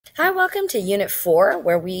Hi, welcome to Unit 4,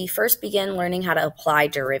 where we first begin learning how to apply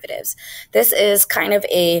derivatives. This is kind of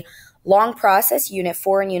a long process. Unit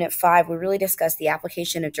 4 and Unit 5, we really discuss the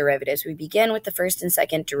application of derivatives. We begin with the first and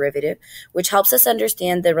second derivative, which helps us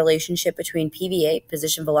understand the relationship between PVA,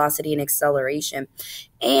 position, velocity, and acceleration.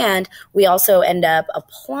 And we also end up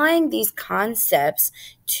applying these concepts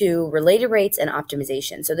to related rates and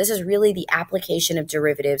optimization. So this is really the application of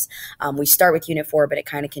derivatives. We start with Unit 4, but it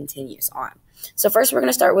kind of continues on. So first, we're going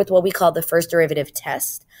to start with what we call the first derivative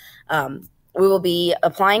test. We will be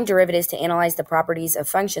applying derivatives to analyze the properties of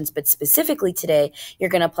functions, but specifically today, you're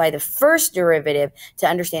going to apply the first derivative to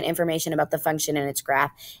understand information about the function and its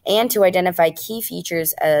graph, and to identify key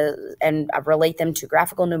features and relate them to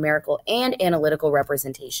graphical, numerical, and analytical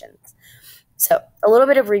representations. So a little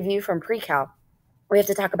bit of review from pre-cal. We have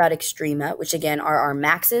to talk about extrema, which again are our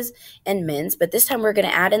maxes and mins, but this time we're going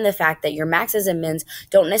to add in the fact that your maxes and mins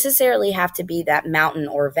don't necessarily have to be that mountain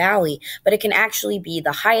or valley, but it can actually be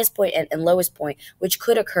the highest point and lowest point, which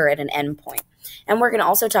could occur at an end point. And we're going to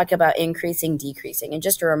also talk about increasing, decreasing. And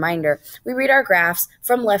just a reminder, we read our graphs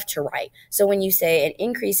from left to right. So when you say an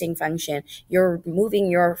increasing function, you're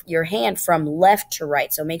moving your hand from left to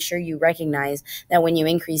right. So make sure you recognize that when you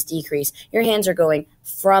increase, decrease, your hands are going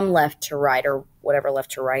from left to right, or whatever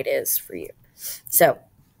left to right is for you. So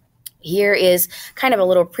here is kind of a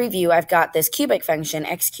little preview. I've got this cubic function,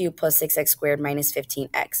 x cubed plus 6x squared minus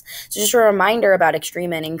 15x. So just a reminder about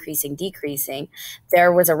extrema and increasing, decreasing.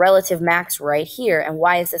 There was a relative max right here. And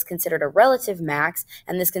why is this considered a relative max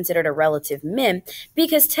and this considered a relative min?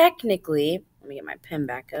 Because technically, let me get my pen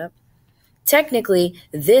back up. Technically,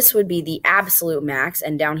 this would be the absolute max,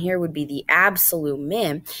 and down here would be the absolute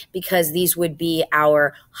min, because these would be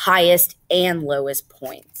our highest and lowest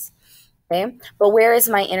points. Okay, but where is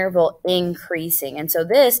my interval increasing? And so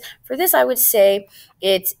for this, I would say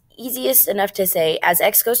it's easiest enough to say as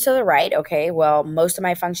x goes to the right. Okay, well, most of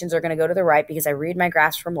my functions are going to go to the right because I read my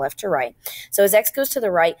graphs from left to right. So as x goes to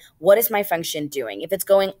the right, what is my function doing? If it's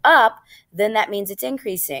going up, then that means it's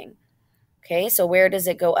increasing. Okay, so where does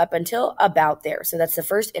it go up until? About there. So that's the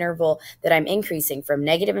first interval that I'm increasing from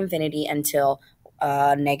negative infinity until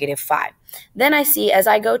negative 5. Then I see as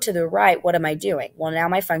I go to the right, what am I doing? Well, now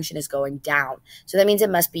my function is going down. So that means it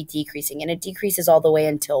must be decreasing, and it decreases all the way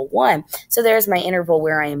until 1. So there's my interval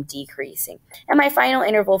where I am decreasing. And my final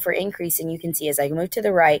interval for increasing, you can see as I move to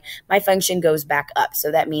the right, my function goes back up.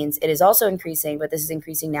 So that means it is also increasing, but this is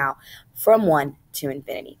increasing now from 1 to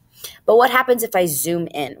infinity. But what happens if I zoom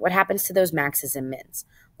in? What happens to those maxes and mins?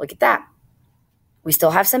 Look at that. We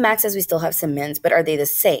still have some maxes, we still have some mins, but are they the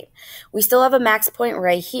same? We still have a max point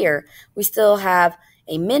right here. We still have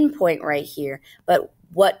a min point right here, but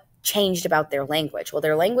what changed about their language? Well,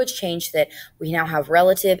 their language changed that we now have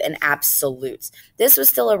relative and absolutes. This was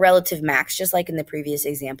still a relative max, just like in the previous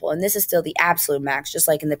example, and this is still the absolute max, just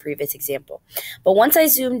like in the previous example. But once I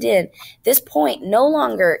zoomed in, this point no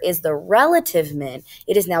longer is the relative min,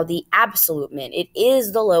 it is now the absolute min. It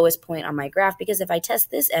is the lowest point on my graph, because if I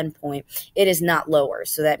test this endpoint, it is not lower.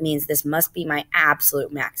 So that means this must be my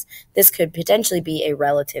absolute max. This could potentially be a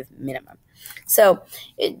relative minimum. So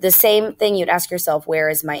the same thing, you'd ask yourself, where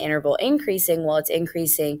is my interval increasing? Well, it's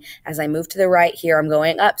increasing as I move to the right here. I'm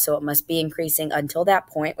going up, so it must be increasing until that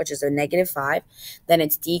point, which is a negative 5. Then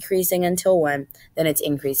it's decreasing until 1. Then it's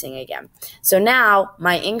increasing again. So now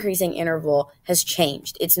my increasing interval has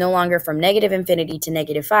changed. It's no longer from negative infinity to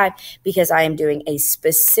negative 5, because I am doing a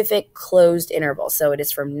specific closed interval. So it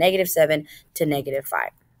is from negative 7 to negative 5.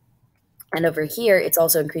 And over here, it's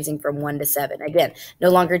also increasing from 1 to 7. Again, no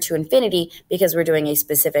longer to infinity, because we're doing a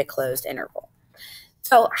specific closed interval.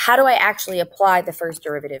 So how do I actually apply the first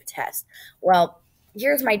derivative test? Well,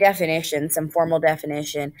 here's my definition, some formal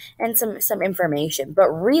definition, and some information. But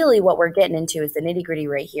really what we're getting into is the nitty-gritty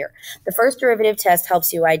right here. The first derivative test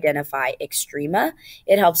helps you identify extrema.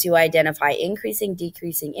 It helps you identify increasing,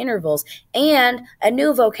 decreasing intervals, and a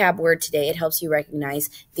new vocab word today, it helps you recognize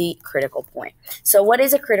the critical point. So what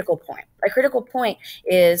is a critical point? A critical point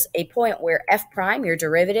is a point where f prime, your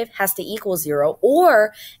derivative, has to equal 0,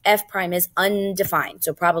 or f prime is undefined,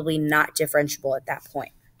 so probably not differentiable at that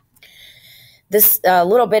point. This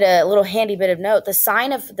little handy bit of note, the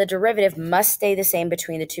sign of the derivative must stay the same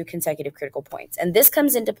between the two consecutive critical points. And this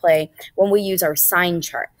comes into play when we use our sign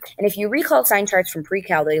chart. And if you recall sign charts from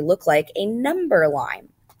pre-cal, they look like a number line.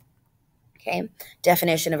 Okay,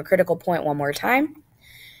 definition of a critical point one more time.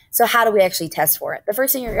 So how do we actually test for it? The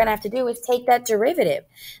first thing you're going to have to do is take that derivative.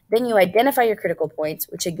 Then you identify your critical points,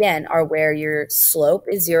 which again are where your slope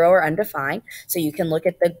is 0 or undefined. So you can look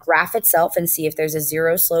at the graph itself and see if there's a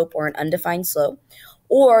 0 slope or an undefined slope.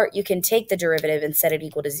 or you can take the derivative and set it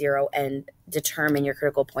equal to 0 and determine your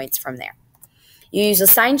critical points from there. You use a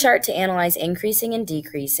sign chart to analyze increasing and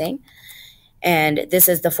decreasing. And this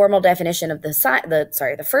is the formal definition of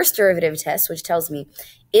the first derivative test, which tells me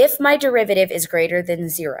if my derivative is greater than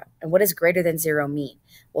 0. And what does greater than 0 mean?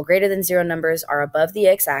 Well, greater than 0 numbers are above the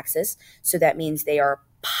x-axis, so that means they are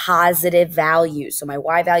positive values. So my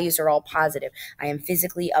y values are all positive. I am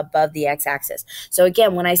physically above the x-axis. So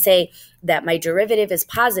again, when I say that my derivative is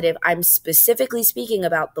positive, I'm specifically speaking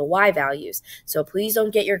about the y values. So please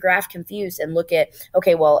don't get your graph confused and look at,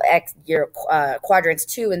 okay, well, your quadrants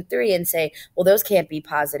 2 and 3 and say, well, those can't be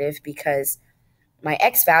positive because my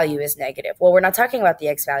x value is negative. Well, we're not talking about the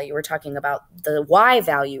x value. We're talking about the y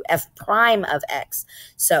value, f prime of x.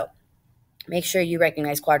 So make sure you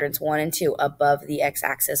recognize quadrants 1 and 2 above the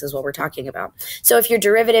x-axis is what we're talking about. So if your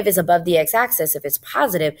derivative is above the x-axis, if it's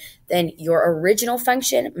positive, then your original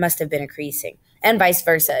function must have been increasing. And vice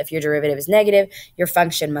versa. If your derivative is negative, your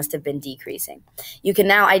function must have been decreasing. You can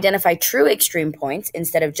now identify true extreme points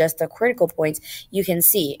instead of just the critical points. You can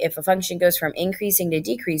see if a function goes from increasing to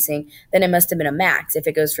decreasing, then it must have been a max. If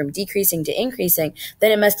it goes from decreasing to increasing,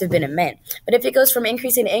 then it must have been a min. But if it goes from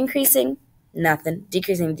increasing to increasing, nothing.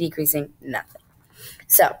 Decreasing to decreasing, nothing.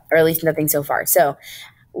 So, or at least nothing so far. So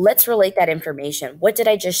let's relate that information. What did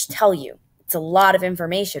I just tell you? It's a lot of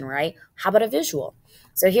information, right? How about a visual?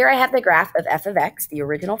 So here I have the graph of f of x, the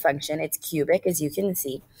original function. It's cubic, as you can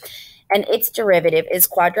see. And its derivative is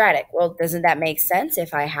quadratic. Well, doesn't that make sense?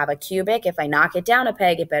 If I have a cubic, if I knock it down a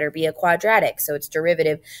peg, it better be a quadratic. So its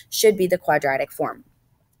derivative should be the quadratic form.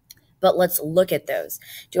 But let's look at those.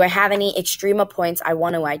 Do I have any extrema points I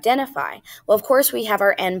want to identify? Well, of course, we have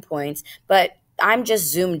our endpoints, but I'm just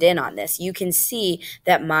zoomed in on this. You can see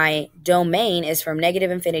that my domain is from negative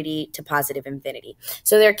infinity to positive infinity.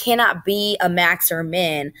 So there cannot be a max or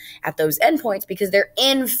min at those endpoints because they're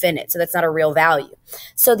infinite. So that's not a real value.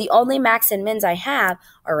 So the only max and mins I have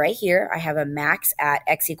are right here. I have a max at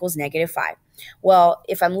x equals negative 5. Well,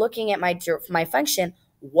 if I'm looking at my function,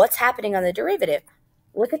 what's happening on the derivative?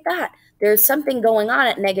 Look at that. There's something going on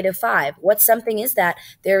at negative 5. What something is that?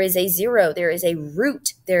 There is a 0. There is a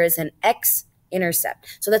root. There is an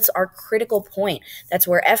x-intercept. So that's our critical point. That's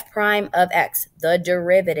where f prime of x, the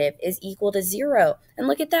derivative, is equal to 0. And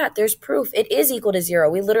look at that. There's proof. It is equal to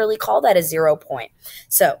 0. We literally call that a 0 point.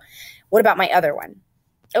 So what about my other one?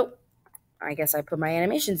 Oh, I guess I put my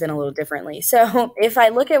animations in a little differently. So if I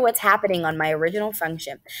look at what's happening on my original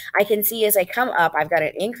function, I can see as I come up, I've got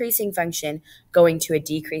an increasing function going to a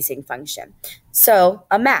decreasing function. So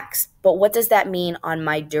a max. But what does that mean on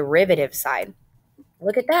my derivative side?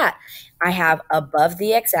 Look at that. I have above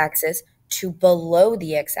the x-axis to below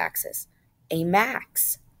the x-axis, a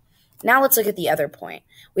max. Now let's look at the other point.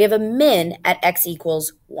 We have a min at x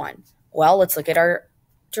equals 1. Well, let's look at our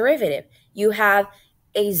derivative. You have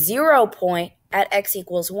a 0 point at x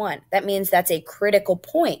equals 1. That means that's a critical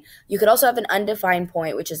point. You could also have an undefined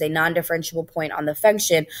point, which is a non-differentiable point on the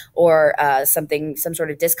function, or some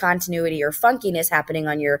sort of discontinuity or funkiness happening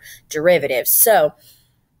on your derivative. So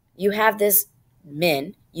you have this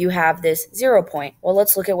min, you have this 0 point. Well,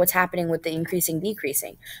 let's look at what's happening with the increasing,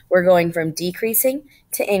 decreasing. We're going from decreasing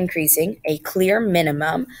to increasing, a clear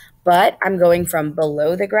minimum, but I'm going from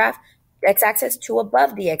below the graph x-axis to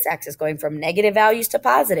above the x-axis, going from negative values to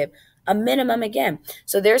positive, a minimum again.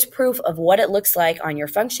 So there's proof of what it looks like on your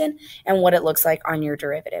function and what it looks like on your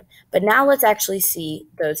derivative. But now let's actually see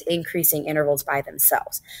those increasing intervals by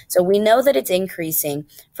themselves. So we know that it's increasing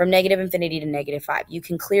from negative infinity to negative 5. You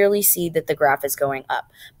can clearly see that the graph is going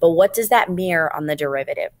up. But what does that mirror on the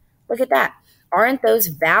derivative? Look at that. Aren't those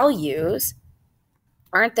values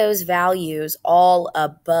all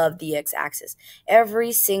above the x-axis?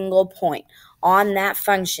 Every single point on that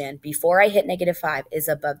function before I hit negative 5 is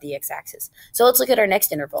above the x-axis. So let's look at our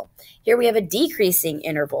next interval. Here we have a decreasing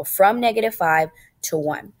interval from negative 5 to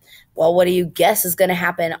 1. Well, what do you guess is going to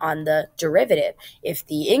happen on the derivative? If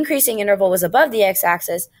the increasing interval was above the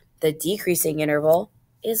x-axis, the decreasing interval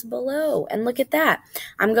is below. And look at that.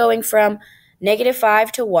 I'm going from negative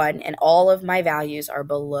 5 to 1, and all of my values are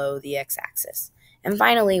below the x-axis. And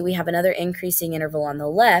finally, we have another increasing interval on the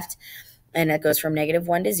left, and it goes from negative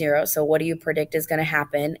 1 to 0. So what do you predict is going to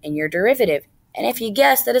happen in your derivative? And if you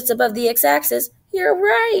guess that it's above the x-axis, you're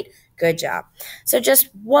right. Good job. So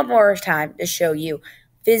just one more time to show you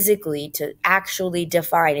physically, to actually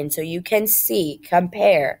define, and so you can see,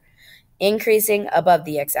 compare, increasing above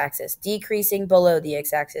the x-axis, decreasing below the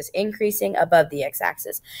x-axis, increasing above the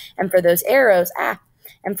x-axis. And for those arrows,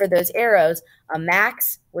 And for those arrows, a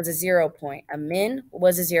max was a 0 point, a min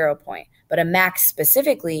was a 0 point, but a max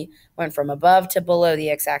specifically went from above to below the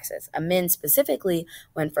x-axis. A min specifically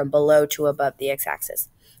went from below to above the x-axis.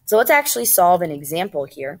 So let's actually solve an example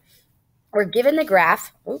here. We're given the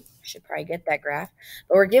graph, should probably get that graph,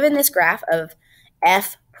 but we're given this graph of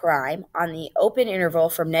f prime on the open interval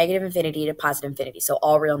from negative infinity to positive infinity, so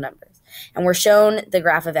all real numbers. And we're shown the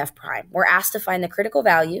graph of f prime. We're asked to find the critical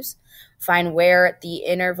values, find where the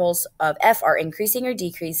intervals of f are increasing or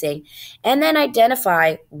decreasing, and then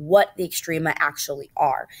identify what the extrema actually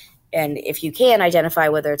are. And if you can, identify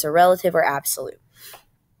whether it's a relative or absolute.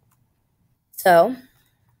 So,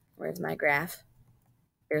 where's my graph?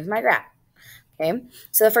 Here's my graph. Okay,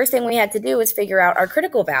 so the first thing we had to do was figure out our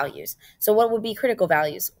critical values. So what would be critical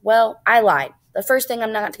values? Well, I lied. The first thing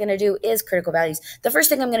I'm not going to do is critical values. The first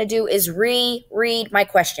thing I'm going to do is reread my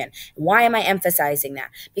question. Why am I emphasizing that?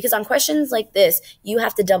 Because on questions like this, you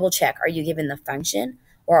have to double check. Are you given the function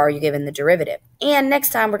or are you given the derivative? And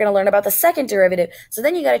next time we're going to learn about the second derivative. So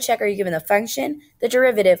then you got to check, are you given the function, the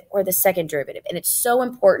derivative, or the second derivative? And it's so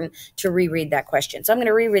important to reread that question. So I'm going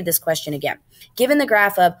to reread this question again. Given the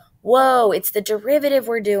graph of, whoa, it's the derivative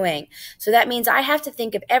we're doing. So that means I have to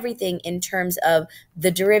think of everything in terms of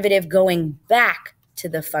the derivative going back to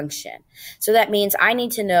the function. So that means I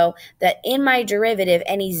need to know that in my derivative,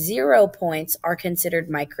 any 0 points are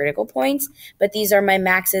considered my critical points, but these are my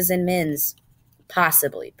maxes and mins.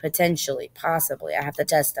 Possibly, potentially, possibly. I have to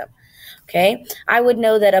test them. Okay, I would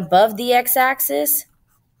know that above the x-axis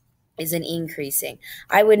is an increasing.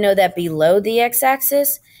 I would know that below the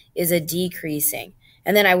x-axis is a decreasing.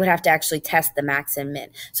 And then I would have to actually test the max and min.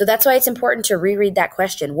 So that's why it's important to reread that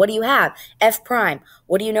question. What do you have? F prime.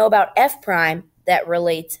 What do you know about f prime that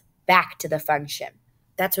relates back to the function?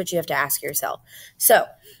 That's what you have to ask yourself. So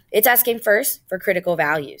it's asking first for critical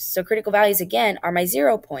values. So critical values, again, are my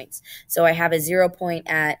 0 points. So I have a 0 point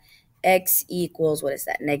at x equals, what is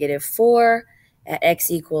that, -4, at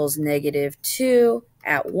x equals -2,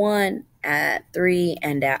 at 1, at 3,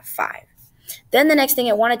 and at 5. Then the next thing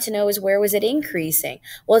it wanted to know is where was it increasing?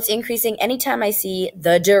 Well, it's increasing anytime I see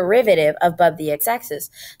the derivative above the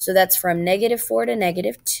x-axis. So that's from -4 to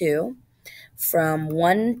 -2, from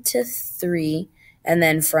 1 to 3, and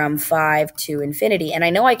then from 5 to infinity. And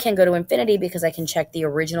I know I can go to infinity because I can check the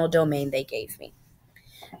original domain they gave me.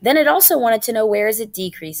 Then it also wanted to know where is it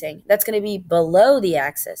decreasing. That's going to be below the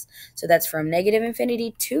axis. So that's from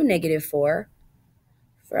 -infinity to -4,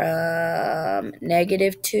 from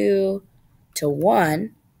 -2 to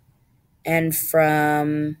 1, and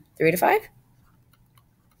from 3 to 5.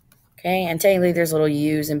 Okay, and technically there's little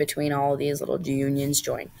u's in between all of these little unions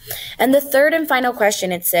join. And the third and final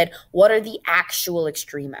question, it said, what are the actual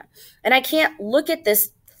extrema? And I can't look at this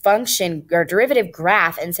function or derivative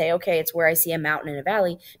graph and say, okay, it's where I see a mountain and a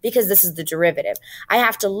valley, because this is the derivative. I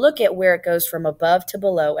have to look at where it goes from above to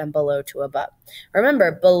below and below to above.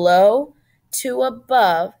 Remember, below to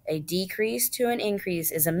above, a decrease to an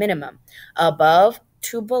increase is a minimum. Above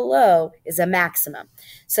to below is a maximum.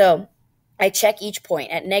 So I check each point.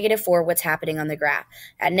 At -4, what's happening on the graph?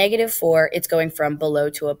 At -4, it's going from below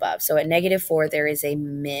to above. So at -4, there is a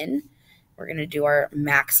min. We're going to do our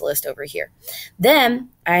max list over here. Then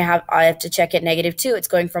I have to check at -2. It's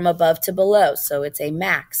going from above to below, so it's a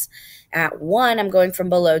max. At 1, I'm going from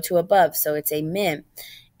below to above, so it's a min.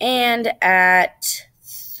 And at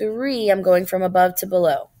 3, I'm going from above to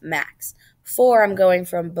below, max. 4, I'm going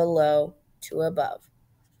from below to above,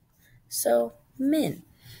 so min.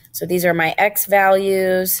 So these are my x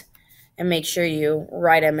values, and make sure you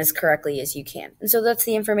write them as correctly as you can. And so that's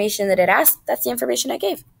the information that it asked. That's the information I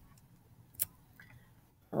gave.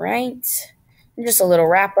 All right, and just a little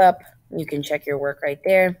wrap up. You can check your work right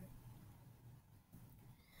there.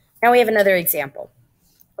 Now we have another example.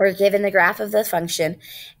 We're given the graph of the function,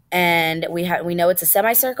 and we know it's a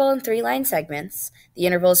semicircle in 3 line segments. The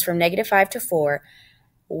interval is from -5 to 4,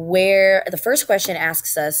 where the first question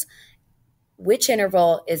asks us, which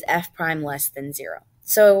interval is f prime less than 0?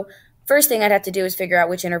 So first thing I'd have to do is figure out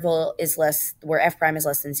which interval is where f prime is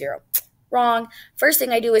less than 0. Wrong. First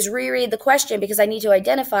thing I do is reread the question because I need to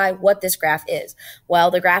identify what this graph is. Well,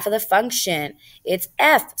 the graph of the function, it's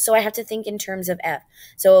f, so I have to think in terms of f.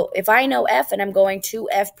 So if I know f and I'm going to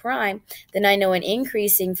f prime, then I know an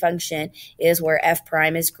increasing function is where f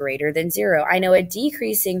prime is greater than 0. I know a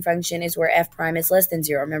decreasing function is where f prime is less than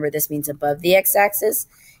 0. Remember, this means above the x-axis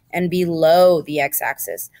and below the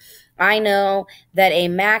x-axis. I know that a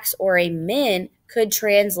max or a min could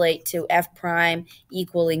translate to f prime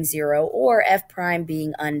equaling 0 or f prime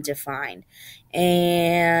being undefined.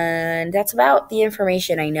 And that's about the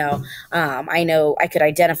information I know. I know I could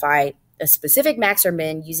identify a specific max or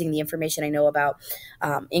min using the information I know about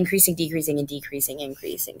increasing, decreasing, and decreasing,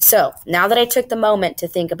 increasing. So now that I took the moment to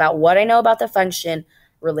think about what I know about the function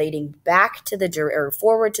relating back to the or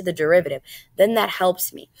forward to the derivative, then that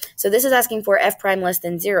helps me. So this is asking for f prime less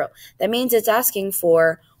than 0. That means it's asking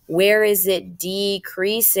for where is it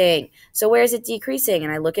decreasing. So where is it decreasing?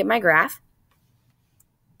 And I look at my graph,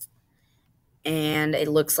 and it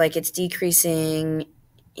looks like it's decreasing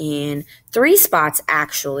in 3 spots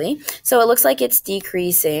actually. So it looks like it's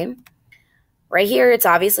decreasing. Right here, it's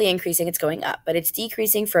obviously increasing, it's going up, but it's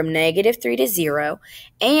decreasing from -3 to 0.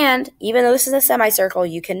 And even though this is a semicircle,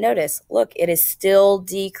 you can notice, look, it is still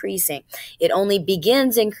decreasing. It only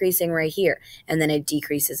begins increasing right here, and then it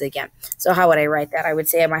decreases again. So how would I write that? I would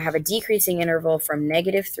say I might have a decreasing interval from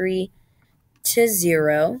 -3 to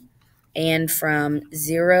 0, and from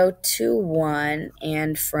 0 to 1,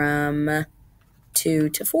 and from 2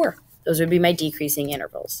 to 4. Those would be my decreasing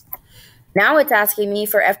intervals. Now it's asking me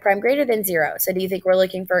for f prime greater than 0. So do you think we're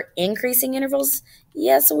looking for increasing intervals?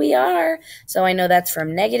 Yes, we are. So I know that's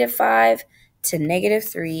from -5 to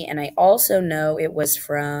 -3, and I also know it was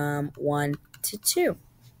from 1 to 2.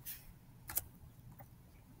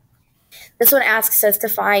 This one asks us to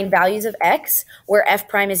find values of x where f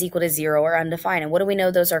prime is equal to 0 or undefined. And what do we know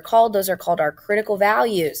those are called? Those are called our critical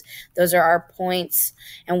values. Those are our points,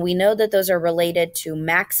 and we know that those are related to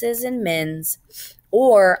maxes and mins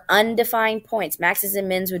or undefined points. Maxes and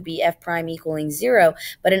mins would be f prime equaling 0,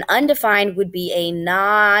 but an undefined would be a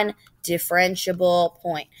non-differentiable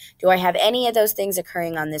point. Do I have any of those things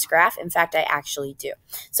occurring on this graph? In fact, I actually do.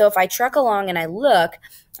 So if I truck along and I look,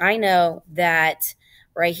 I know that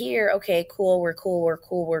right here, okay, cool, we're cool, we're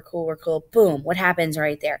cool, we're cool, we're cool. Boom, what happens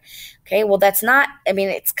right there? Okay, well, that's not, I mean,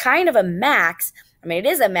 it's kind of a max. I mean, it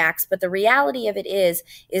is a max, but the reality of it is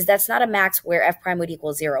that's not a max where f prime would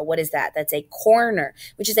equal 0. What is that? That's a corner,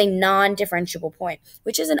 which is a non-differentiable point,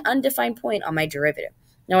 which is an undefined point on my derivative.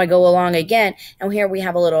 Now I go along again, and here we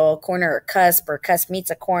have a little corner or cusp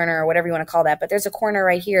meets a corner or whatever you want to call that, but there's a corner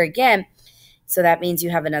right here again, so that means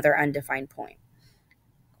you have another undefined point.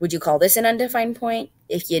 Would you call this an undefined point?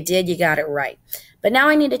 If you did, you got it right. But now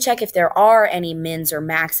I need to check if there are any mins or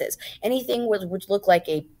maxes. Anything would look like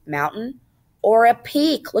a mountain or a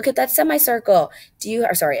peak. Look at that semicircle.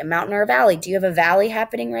 A mountain or a valley. Do you have a valley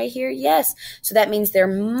happening right here? Yes. So that means there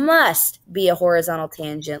must be a horizontal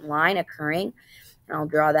tangent line occurring. I'll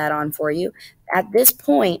draw that on for you. At this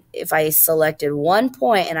point, if I selected one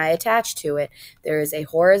point and I attached to it, there is a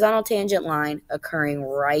horizontal tangent line occurring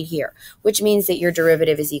right here, which means that your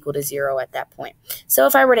derivative is equal to 0 at that point. So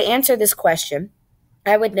if I were to answer this question,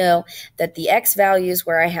 I would know that the x values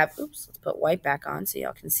where I have, let's put white back on so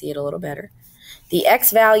y'all can see it a little better. The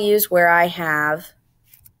x values where I have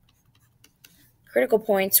critical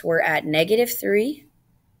points were at -3,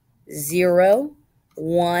 0,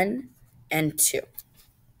 1, and 2.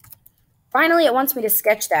 Finally, it wants me to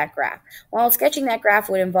sketch that graph. Well, sketching that graph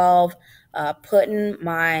would involve putting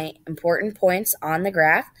my important points on the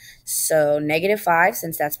graph. So -5,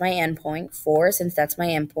 since that's my endpoint. 4, since that's my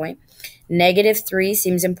endpoint. -3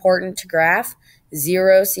 seems important to graph.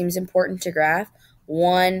 0 seems important to graph.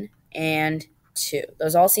 1 and 2.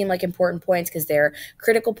 Those all seem like important points because they're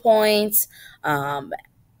critical points, or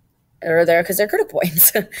they're critical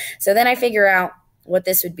points. So then I figure out what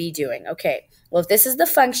this would be doing. Okay, well, if this is the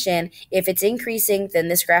function, if it's increasing, then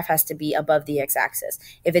this graph has to be above the x-axis.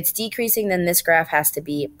 If it's decreasing, then this graph has to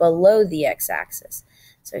be below the x-axis.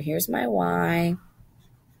 So here's my y.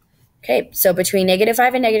 Okay, so between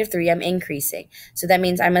 -5 and -3, I'm increasing. So that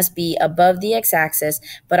means I must be above the x-axis,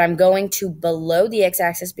 but I'm going to below the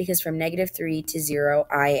x-axis because from -3 to 0,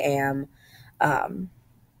 I am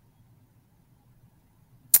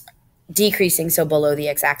decreasing, so below the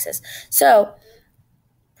x-axis. So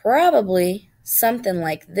probably something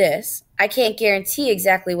like this. I can't guarantee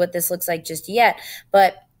exactly what this looks like just yet,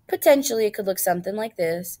 but potentially it could look something like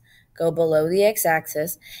this. Go below the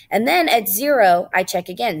x-axis. And then at 0, I check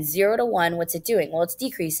again. 0 to 1, what's it doing? Well, it's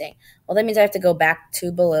decreasing. Well, that means I have to go back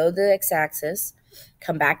to below the x-axis,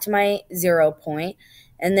 come back to my 0 point,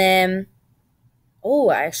 and then, oh,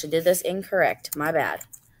 I actually did this incorrect. My bad.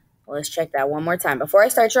 Let's check that one more time. Before I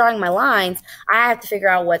start drawing my lines, I have to figure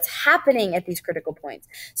out what's happening at these critical points.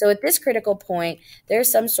 So at this critical point, there's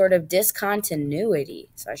some sort of discontinuity.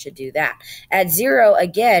 So I should do that. At 0,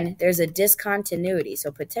 again, there's a discontinuity.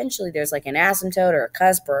 So potentially there's like an asymptote or a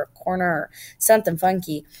cusp or a corner or something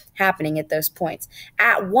funky happening at those points.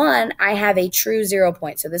 At 1, I have a true 0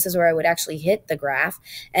 point. So this is where I would actually hit the graph.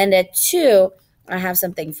 And at 2, I have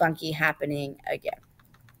something funky happening again.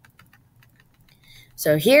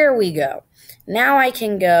 So here we go. Now I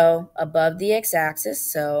can go above the x-axis.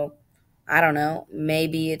 So I don't know,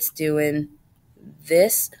 maybe it's doing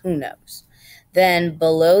this, who knows. Then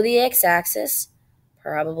below the x-axis,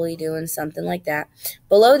 probably doing something like that.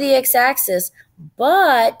 Below the x-axis,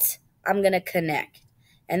 but I'm going to connect.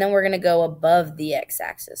 And then we're going to go above the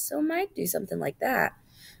x-axis. So it might do something like that.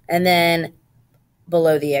 And then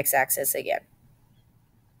below the x-axis again.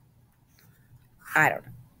 I don't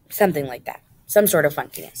know. Something like that. Some sort of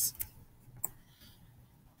funkiness.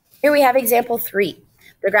 Here we have example 3.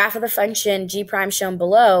 The graph of the function g prime shown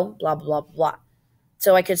below, blah, blah, blah.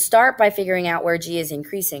 So I could start by figuring out where g is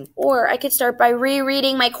increasing, or I could start by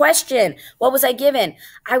rereading my question. What was I given?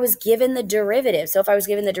 I was given the derivative. So if I was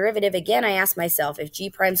given the derivative, again, I asked myself, if g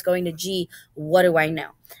prime's going to g, what do I know?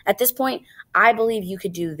 At this point, I believe you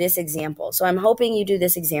could do this example. So I'm hoping you do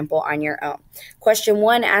this example on your own. Question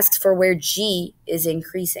 1 asks for where g is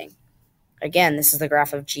increasing. Again, this is the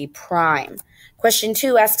graph of g prime. Question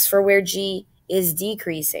 2 asks for where g is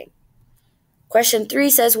decreasing. Question 3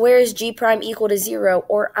 says, where is g prime equal to 0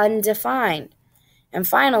 or undefined? And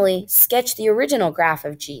finally, sketch the original graph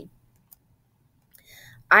of g.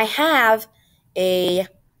 I have a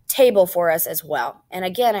table for us as well. And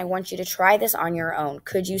again, I want you to try this on your own.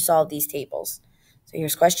 Could you solve these tables? So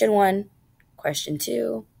here's question 1, question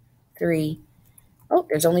 2, 3. Oh,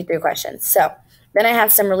 there's only 3 questions. So then I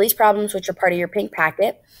have some release problems, which are part of your pink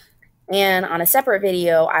packet. And on a separate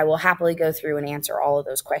video, I will happily go through and answer all of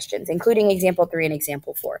those questions, including example 3 and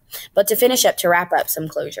example 4. But to finish up, to wrap up some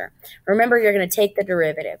closure, remember you're going to take the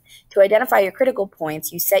derivative. To identify your critical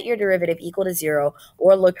points, you set your derivative equal to 0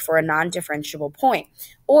 or look for a non-differentiable point.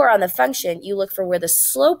 Or on the function, you look for where the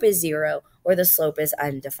slope is 0 or the slope is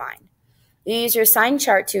undefined. You use your sign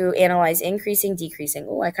chart to analyze increasing, decreasing.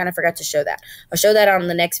 Oh, I kind of forgot to show that. I'll show that on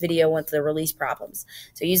the next video with the release problems.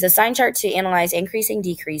 So use the sign chart to analyze increasing,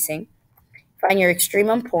 decreasing. Find your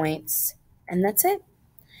extremum points, and that's it.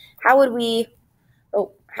 How would we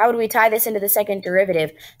tie this into the second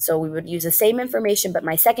derivative? So we would use the same information, but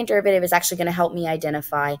my second derivative is actually going to help me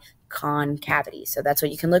identify concavity. So that's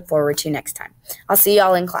what you can look forward to next time. I'll see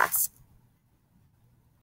y'all in class.